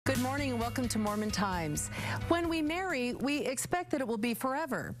Good morning and welcome to Mormon Times. When we marry, we expect that it will be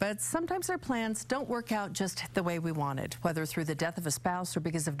forever, but sometimes our plans don't work out just the way we wanted. Whether through the death of a spouse or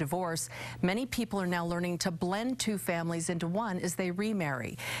because of divorce, many people are now learning to blend two families into one as they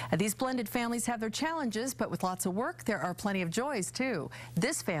remarry. These blended families have their challenges, but with lots of work, there are plenty of joys too.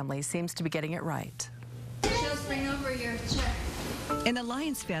 This family seems to be getting it right. Just bring over your chair. In the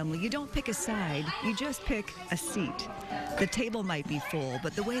Lyons family, you don't pick a side, you just pick a seat. The table might be full,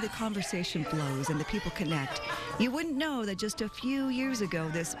 but the way the conversation flows and the people connect, you wouldn't know that just a few years ago,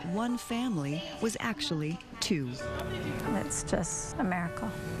 this one family was actually two. It's just a miracle.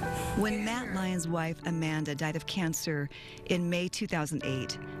 When Matt Lyons' wife, Amanda, died of cancer in May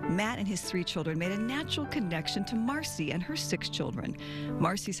 2008, Matt and his 3 children made a natural connection to Marcy and her 6 children.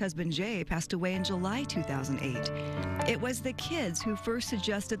 Marcy's husband, Jay, passed away in July 2008. It was the kids who first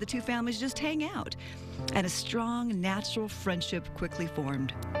suggested the two families just hang out, and a strong, natural friendship quickly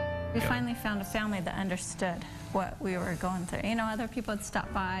formed. We finally found a family that understood what we were going through. You know, other people had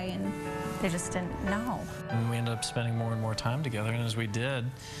stopped by and they just didn't know. And we ended up spending more and more time together, and as we did,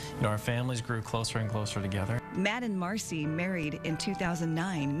 our families grew closer and closer together. Matt and Marcy married in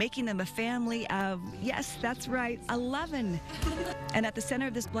 2009, making them a family of, yes, that's right, 11. And at the center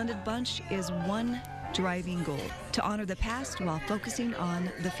of this blended bunch is one driving goal: to honor the past while focusing on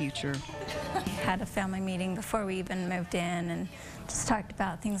the future. We had a family meeting before we even moved in and just talked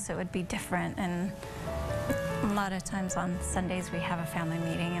about things that would be different. And a lot of times on Sundays we have a family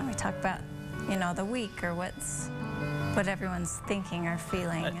meeting and we talk about, the week or what everyone's thinking or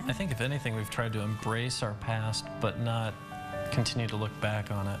feeling. I think if anything, we've tried to embrace our past but not continue to look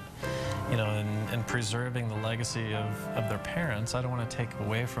back on it. And preserving the legacy of their parents, I don't want to take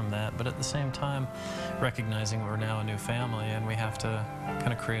away from that, but at the same time, recognizing we're now a new family and we have to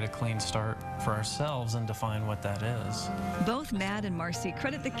kind of create a clean start for ourselves and define what that is. Both Matt and Marcy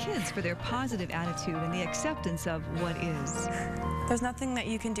credit the kids for their positive attitude and the acceptance of what is. There's nothing that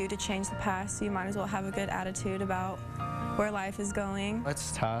you can do to change the past, so you might as well have a good attitude about where life is going.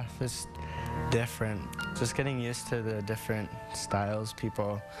 It's tough. It's different. Just getting used to the different styles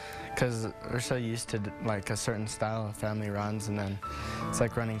people, because we're so used to like a certain style of family runs, and then it's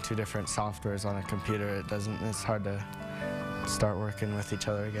like running 2 different softwares on a computer. It's hard to start working with each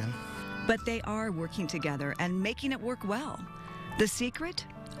other again. But they are working together and making it work well. The secret?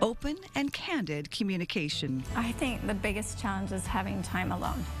 Open and candid communication. I think the biggest challenge is having time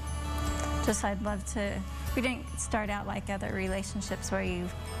alone. I'd love to, we didn't start out like other relationships where you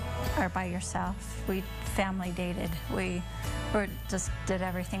are by yourself. We family dated. We just did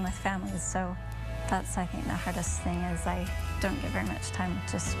everything with families. So that's, I think, the hardest thing is I don't get very much time with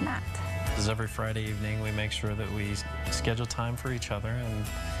just Matt. Every Friday evening, we make sure that we schedule time for each other, and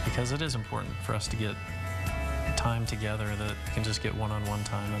because it is important for us to get time together, that we can just get one-on-one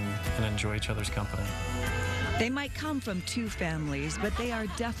time and enjoy each other's company. They might come from 2 families, but they are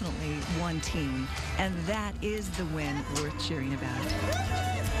definitely one team, and that is the win worth cheering about.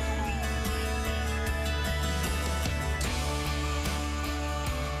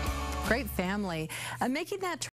 Great family. Making that